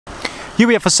Here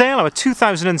we have for sale our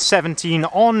 2017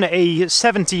 on a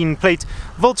 17 plate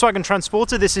Volkswagen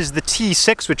Transporter. This is the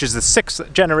T6, which is the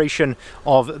 6th generation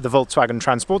of the Volkswagen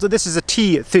Transporter. This is a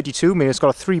T32, meaning it's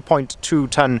got a 3.2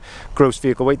 ton gross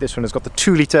vehicle weight. This one has got the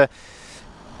 2 litre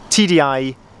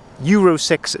TDI Euro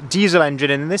 6 diesel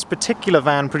engine, and in this particular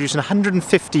van producing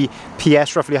 150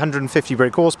 PS, roughly 150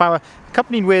 brake horsepower,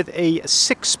 accompanied with a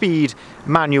 6-speed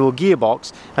manual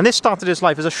gearbox. And this started its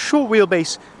life as a short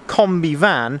wheelbase combi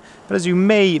van, but as you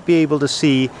may be able to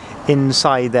see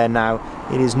inside there now,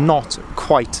 it is not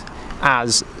quite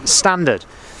as standard.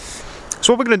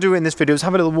 So what we're going to do in this video is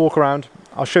have a little walk around.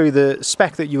 I'll show you the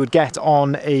spec that you would get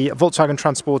on a Volkswagen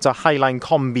Transporter Highline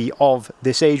Combi of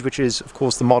this age, which is of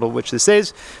course the model which this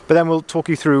is, but then we'll talk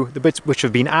you through the bits which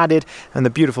have been added and the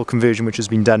beautiful conversion which has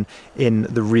been done in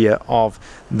the rear of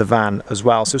the van as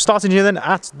well. So starting here then,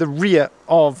 at the rear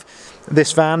of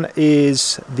this van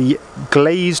is the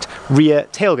glazed rear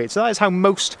tailgate. So that is how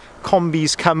most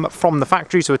combis come from the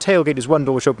factory. So a tailgate is one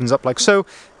door which opens up like so,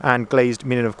 and glazed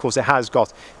meaning of course it has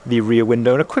got the rear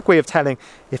window. And a quick way of telling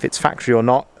if it's factory or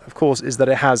not, of course, is that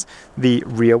it has the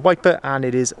rear wiper and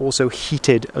it is also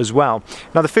heated as well.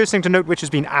 Now the first thing to note which has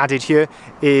been added here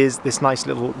is this nice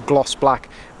little gloss black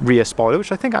rear spoiler,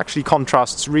 which I think actually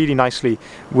contrasts really nicely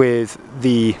with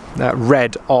the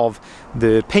red of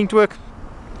the paintwork.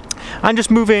 And just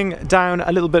moving down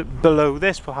a little bit below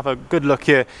this, we'll have a good look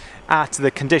here at the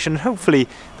condition. Hopefully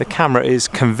the camera is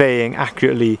conveying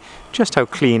accurately just how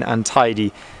clean and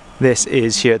tidy this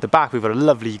is here at the back. We've got a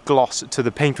lovely gloss to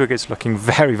the paintwork. It's looking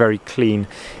very, very clean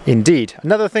indeed.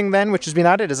 Another thing then which has been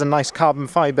added is a nice carbon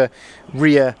fibre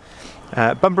rear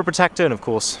bumper protector, and of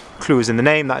course, clue is in the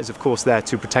name, that is of course there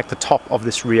to protect the top of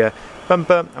this rear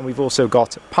bumper. And we've also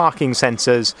got parking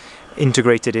sensors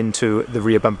integrated into the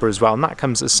rear bumper as well, and that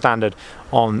comes as standard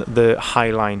on the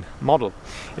Highline model.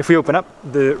 If we open up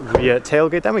the rear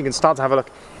tailgate, then we can start to have a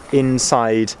look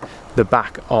inside the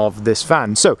back of this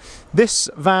van. So this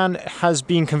van has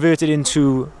been converted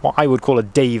into what I would call a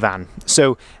day van.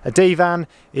 So a day van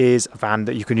is a van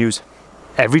that you can use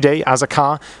every day as a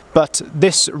car, but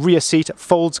this rear seat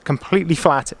folds completely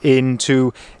flat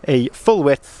into a full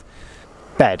width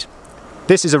bed.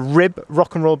 This is a rib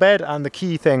rock and roll bed, and the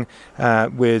key thing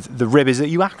with the rib is that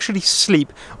you actually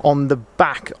sleep on the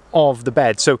back of the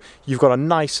bed. So you've got a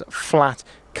nice flat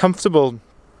comfortable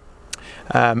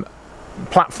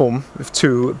platform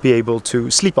to be able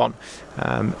to sleep on.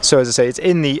 So as I say, it's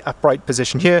in the upright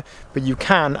position here, but you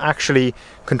can actually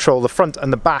control the front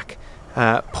and the back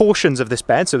portions of this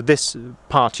bed. So this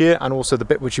part here and also the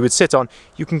bit which you would sit on,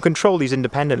 you can control these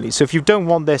independently. So if you don't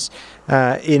want this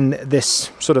in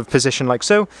this sort of position like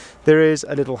so, there is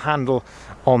a little handle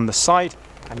on the side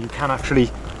and you can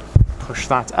actually push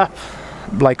that up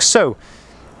like so.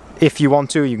 If you want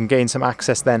to, you can gain some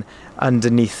access then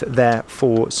underneath there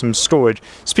for some storage.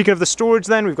 Speaking of the storage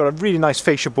then, we've got a really nice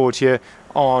fascia board here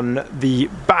on the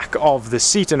back of the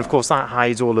seat, and of course that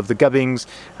hides all of the gubbings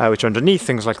which are underneath,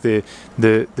 things like the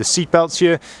seat belts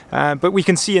here. But we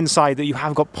can see inside that you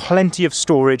have got plenty of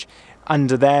storage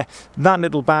under there. That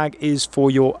little bag is for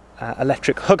your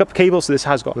electric hookup cable, so this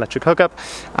has got electric hookup.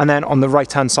 And then on the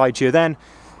right hand side here then,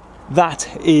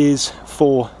 that is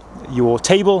for your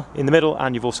table in the middle,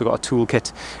 and you've also got a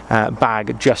toolkit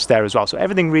bag just there as well. So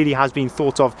everything really has been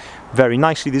thought of very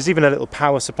nicely. There's even a little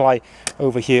power supply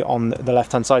over here on the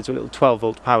left hand side, so a little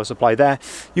 12-volt power supply there.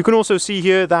 You can also see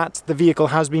here that the vehicle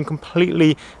has been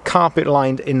completely carpet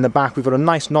lined in the back. We've got a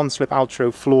nice non-slip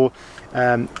Altro floor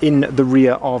in the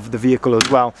rear of the vehicle as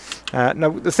well.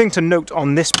 Now the thing to note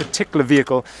on this particular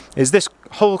vehicle is this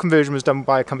whole conversion was done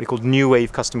by a company called New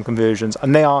Wave Custom Conversions,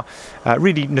 and they are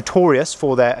really notorious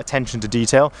for their attention to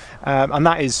detail, and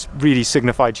that is really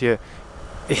signified here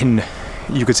in,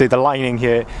 you could say, the lining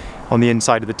here on the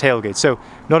inside of the tailgate. So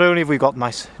not only have we got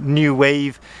nice New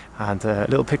Wave and a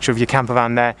little picture of your camper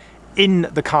van there in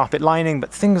the carpet lining,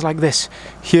 but things like this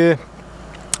here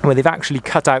where they've actually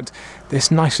cut out this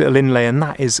nice little inlay, and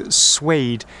that is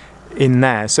suede in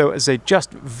there. So as a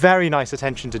just very nice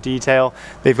attention to detail.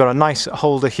 They've got a nice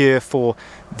holder here for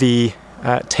the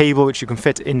table which you can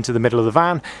fit into the middle of the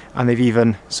van, and they've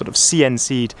even sort of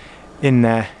CNC'd in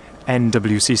there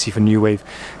NWCC for New Wave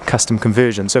Custom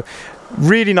Conversion. So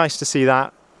really nice to see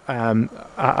that.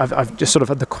 I've just sort of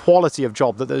had the quality of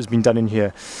job that has been done in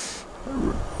here.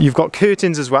 You've got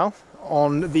curtains as well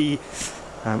on the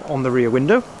rear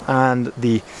window, and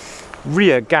the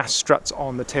rear gas struts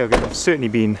on the tailgate have certainly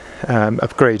been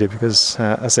upgraded, because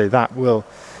I say that will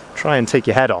try and take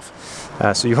your head off.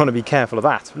 So you want to be careful of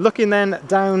that. Looking then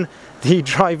down the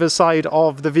driver's side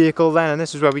of the vehicle then, and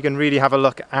this is where we can really have a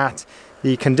look at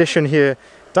the condition here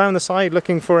down the side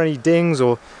looking for any dings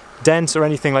or dents or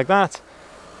anything like that.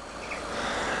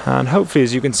 And hopefully,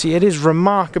 as you can see, it is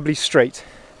remarkably straight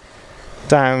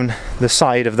down the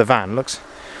side of the van. Looks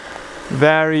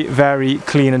very, very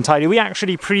clean and tidy. We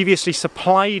actually previously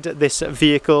supplied this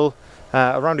vehicle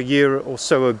around a year or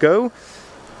so ago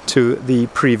to the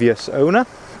previous owner.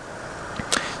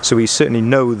 So we certainly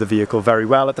know the vehicle very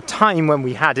well. At the time when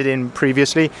we had it in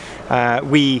previously,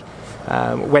 we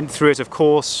went through it, of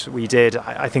course. We did,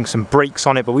 I think, some brakes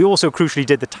on it, but we also crucially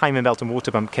did the timing belt and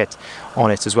water bump kit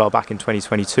on it as well back in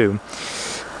 2022.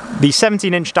 The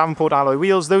 17-inch Davenport alloy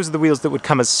wheels, those are the wheels that would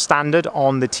come as standard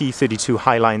on the T32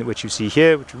 Highline, which you see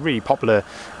here, which is a really popular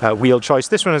wheel choice.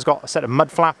 This one has got a set of mud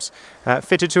flaps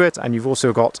fitted to it, and you've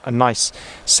also got a nice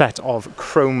set of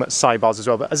chrome sidebars as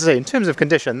well. But as I say, in terms of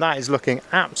condition, that is looking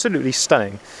absolutely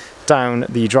stunning down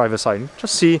the driver's side.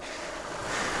 Just see,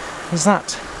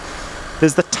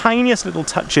 there's the tiniest little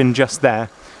touch-in just there,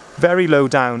 very low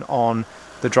down on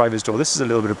the driver's door. This is a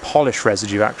little bit of polish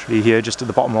residue actually here just at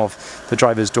the bottom of the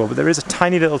driver's door, but there is a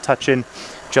tiny little touch-in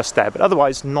just there, but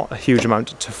otherwise not a huge amount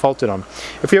to fault it on.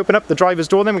 If we open up the driver's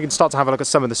door, then we can start to have a look at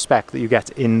some of the spec that you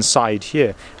get inside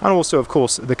here, and also of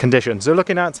course the condition. So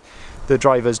looking at the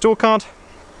driver's door card,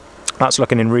 that's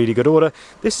looking in really good order.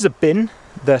 This is a bin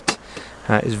that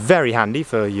is very handy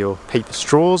for your paper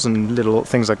straws and little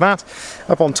things like that.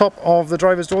 Up on top of the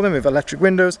driver's door then we have electric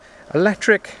windows,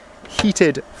 electric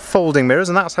heated folding mirrors,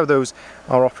 and that's how those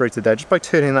are operated there, just by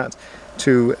turning that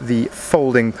to the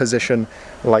folding position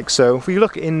like so. If we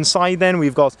look inside then,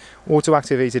 we've got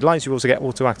auto-activated lights, you also get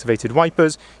auto-activated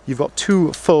wipers, you've got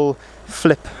two full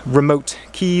flip remote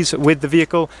keys with the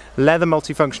vehicle, leather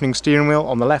multifunctioning steering wheel.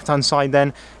 On the left hand side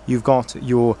then, you've got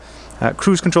your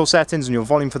cruise control settings and your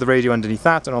volume for the radio underneath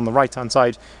that, and on the right hand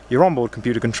side your onboard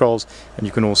computer controls, and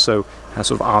you can also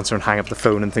sort of answer and hang up the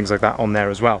phone and things like that on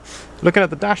there as well. Looking at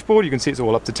the dashboard, you can see it's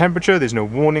all up to temperature, there's no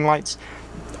warning lights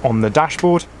on the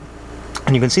dashboard,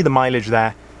 and you can see the mileage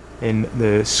there in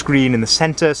the screen in the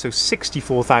center, so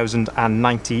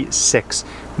 64,096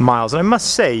 miles. And I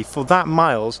must say, for that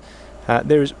miles,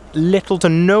 there is little to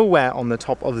nowhere on the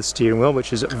top of the steering wheel,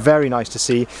 which is very nice to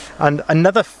see. And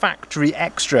another factory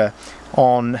extra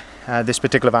on this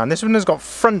particular van, this one has got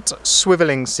front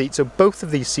swiveling seats, so both of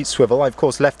these seats swivel. I of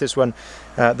course left this one,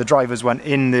 the driver's one,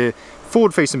 in the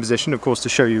forward facing position, of course, to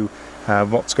show you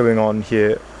what's going on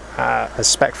here as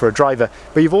spec for a driver.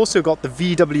 But you've also got the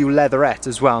VW leatherette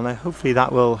as well. Now hopefully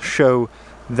that will show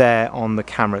there on the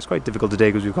camera. It's quite difficult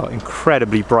today because we've got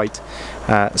incredibly bright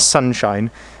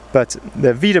sunshine. But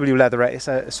the VW leatherette is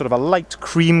a sort of a light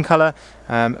cream colour,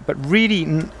 but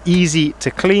really easy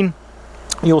to clean.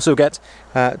 You also get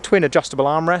twin adjustable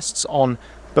armrests on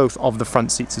both of the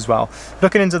front seats as well.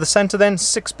 Looking into the centre then,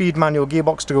 6-speed manual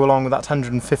gearbox to go along with that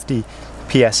 150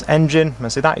 PS engine. I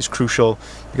say that is crucial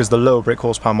because the lower brake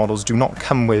horsepower models do not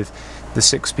come with the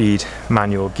 6-speed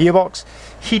manual gearbox.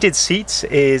 Heated seats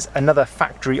is another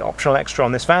factory optional extra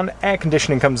on this van. Air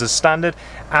conditioning comes as standard,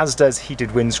 as does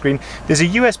heated windscreen. There's a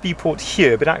USB port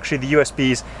here, but actually the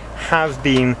USBs have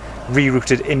been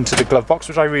rerouted into the glove box,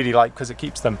 which I really like because it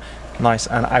keeps them nice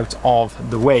and out of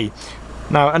the way.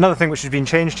 Now another thing which has been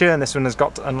changed here, and this one has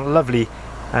got a lovely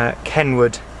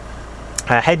Kenwood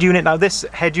head unit. Now this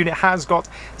head unit has got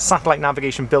satellite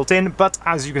navigation built in, but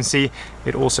as you can see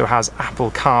it also has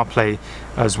Apple CarPlay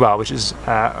as well, which is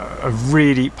a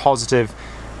really positive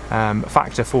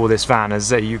factor for this van, as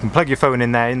you can plug your phone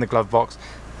in there in the glove box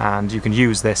and you can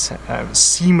use this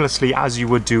seamlessly as you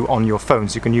would do on your phone.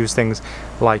 So you can use things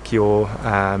like your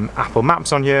Apple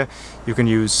Maps on here, you can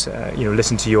use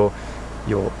listen to your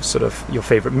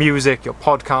favorite music, your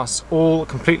podcasts, all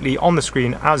completely on the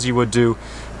screen as you would do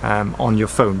on your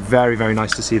phone. Very, very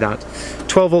nice to see that.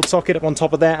 12-volt socket up on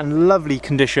top of there, and lovely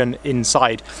condition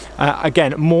inside.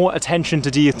 Again, more attention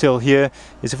to detail here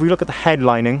is if we look at the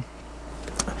headlining,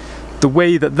 the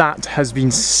way that that has been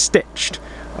stitched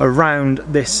around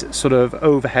this sort of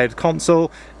overhead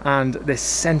console, and this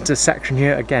center section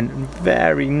here, again,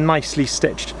 very nicely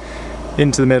stitched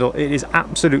into the middle. It is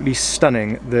absolutely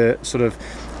stunning, the sort of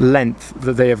length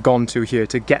that they have gone to here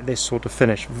to get this sort of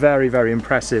finish. Very, very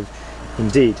impressive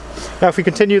indeed. Now if we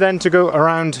continue then to go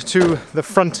around to the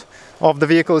front of the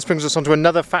vehicle, this brings us onto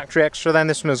another factory extra then.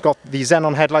 This one has got the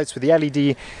xenon headlights with the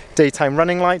LED daytime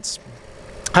running lights.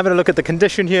 Having a look at the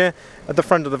condition here at the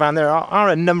front of the van, there are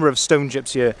a number of stone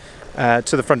chips here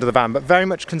to the front of the van, but very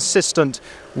much consistent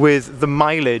with the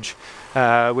mileage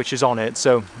which is on it.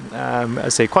 So I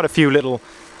say quite a few little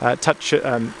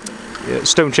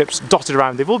stone chips dotted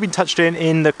around. They've all been touched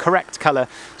in the correct colour,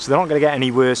 so they're not going to get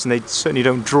any worse, and they certainly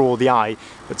don't draw the eye,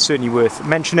 but certainly worth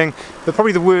mentioning. But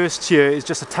probably the worst here is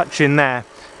just a touch in there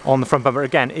on the front bumper.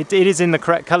 Again, it is in the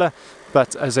correct colour,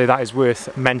 but as I say, that is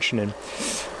worth mentioning.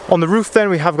 On the roof then,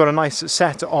 we have got a nice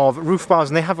set of roof bars,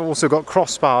 and they have also got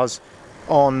crossbars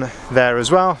on there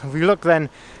as well. If we look then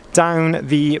down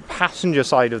the passenger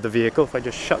side of the vehicle, if I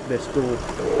just shut this door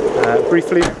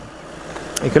briefly,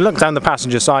 you can look down the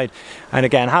passenger side, and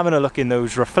again, having a look in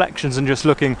those reflections and just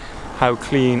looking how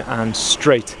clean and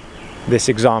straight this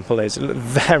example is.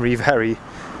 Very, very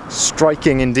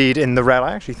striking indeed in the red.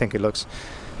 I actually think it looks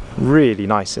really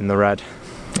nice in the red.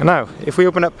 Now, if we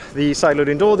open up the side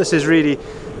loading door, this is really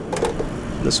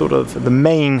the sort of the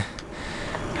main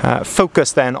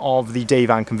focus then of the day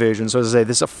van conversion. So as I say,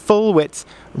 this is a full width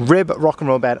rib rock and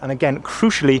roll bed, and again,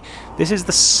 crucially, this is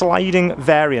the sliding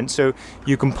variant. So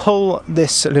you can pull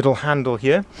this little handle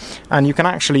here, and you can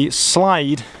actually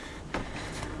slide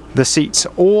the seats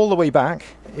all the way back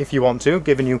if you want to,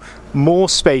 giving you more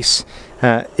space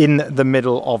in the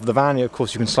middle of the van. Of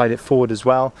course, you can slide it forward as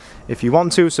well if you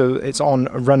want to, so it's on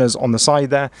runners on the side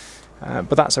there.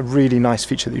 But that's a really nice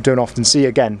feature that you don't often see.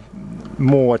 Again,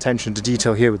 more attention to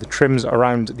detail here with the trims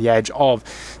around the edge of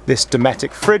this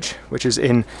Dometic fridge, which is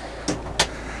in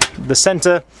the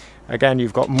center. Again,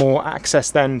 you've got more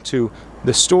access then to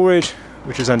the storage,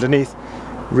 which is underneath.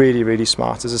 Really, really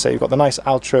smart. As I say, you've got the nice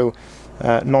Altro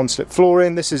non-slip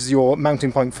flooring. This is your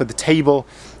mounting point for the table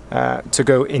to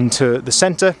go into the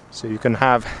center, so you can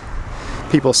have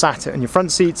people sat in your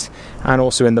front seats and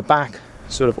also in the back,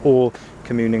 sort of all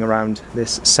communing around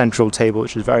this central table,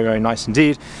 which is very, very nice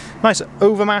indeed. Nice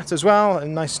overmat as well, a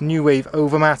nice new wave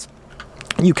overmat.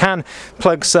 You can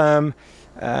plug some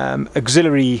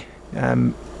auxiliary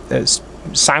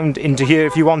sound into here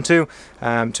if you want to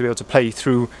be able to play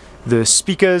through the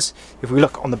speakers. If we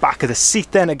look on the back of the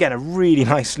seat then, again, a really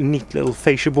nice neat little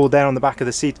fascia board there on the back of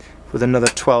the seat with another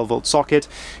 12-volt socket.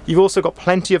 You've also got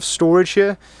plenty of storage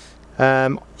here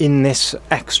in this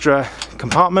extra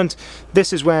compartment.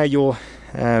 This is where your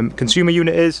consumer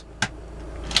unit is,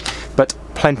 but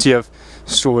plenty of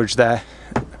storage there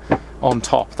on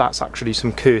top. That's actually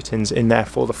some curtains in there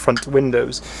for the front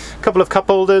windows. A couple of cup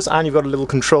holders, and you've got a little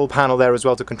control panel there as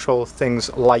well to control things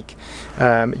like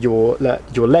your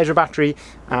leisure battery,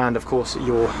 and of course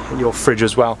your fridge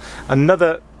as well.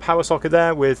 Another power socket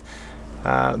there with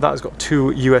that has got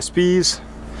 2 USBs.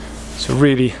 So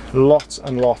really lots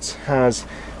and lots has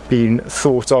been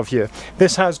thought of here.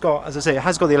 This has got, as I say, it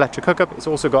has got the electric hookup. It's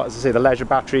also got, as I say, the leisure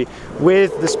battery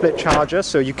with the split charger,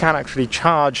 so you can actually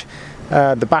charge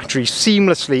the battery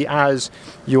seamlessly as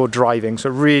you're driving.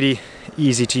 So really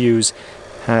easy to use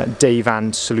day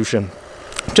van solution.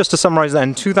 Just to summarise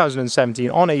then,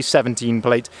 2017 on a 17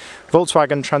 plate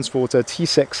Volkswagen Transporter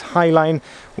T6 Highline,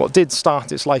 what did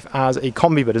start its life as a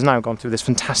combi but has now gone through this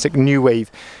fantastic new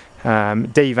wave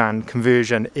day van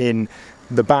conversion in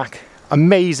the back.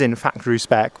 Amazing factory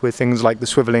spec with things like the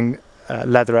swivelling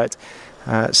leatherette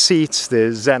seats, the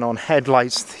xenon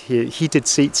headlights, the heated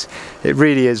seats. It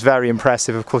really is very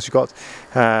impressive. Of course, you've got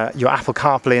your Apple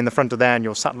CarPlay in the front of there and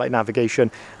your satellite navigation,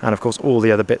 and of course all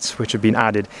the other bits which have been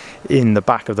added in the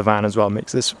back of the van as well.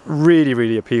 Makes this really,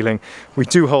 really appealing. We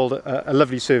do hold a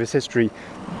lovely service history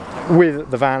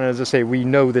with the van, and as I say, we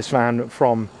know this van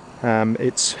from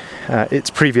its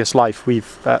previous life.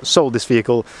 We've sold this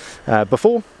vehicle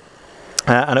before,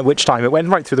 and at which time it went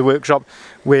right through the workshop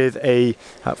with a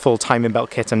full timing belt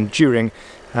kit, and during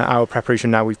our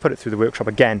preparation now we've put it through the workshop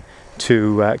again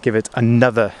to give it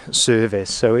another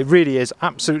service. So it really is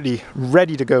absolutely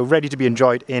ready to go, ready to be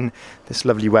enjoyed in this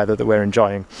lovely weather that we're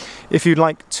enjoying. If you'd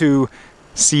like to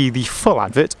see the full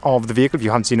advert of the vehicle, if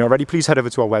you haven't seen it already, please head over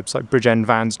to our website,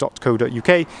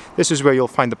 bridgeendvans.co.uk. This is where you'll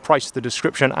find the price, the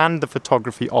description and the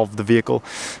photography of the vehicle.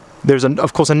 There's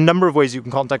of course a number of ways you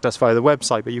can contact us via the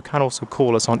website, but you can also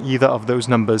call us on either of those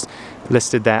numbers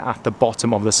listed there at the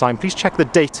bottom of the sign. Please check the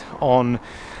date on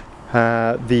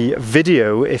the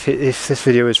video if this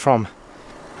video is from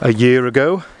a year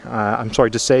ago. I'm sorry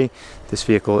to say this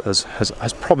vehicle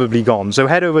has probably gone. So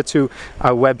head over to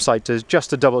our website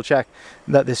just to double check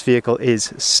that this vehicle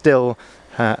is still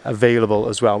available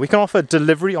as well. We can offer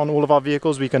delivery on all of our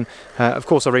vehicles. We can of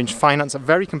course arrange finance at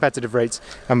very competitive rates,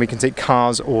 and we can take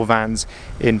cars or vans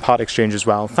in part exchange as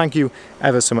well. Thank you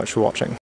ever so much for watching.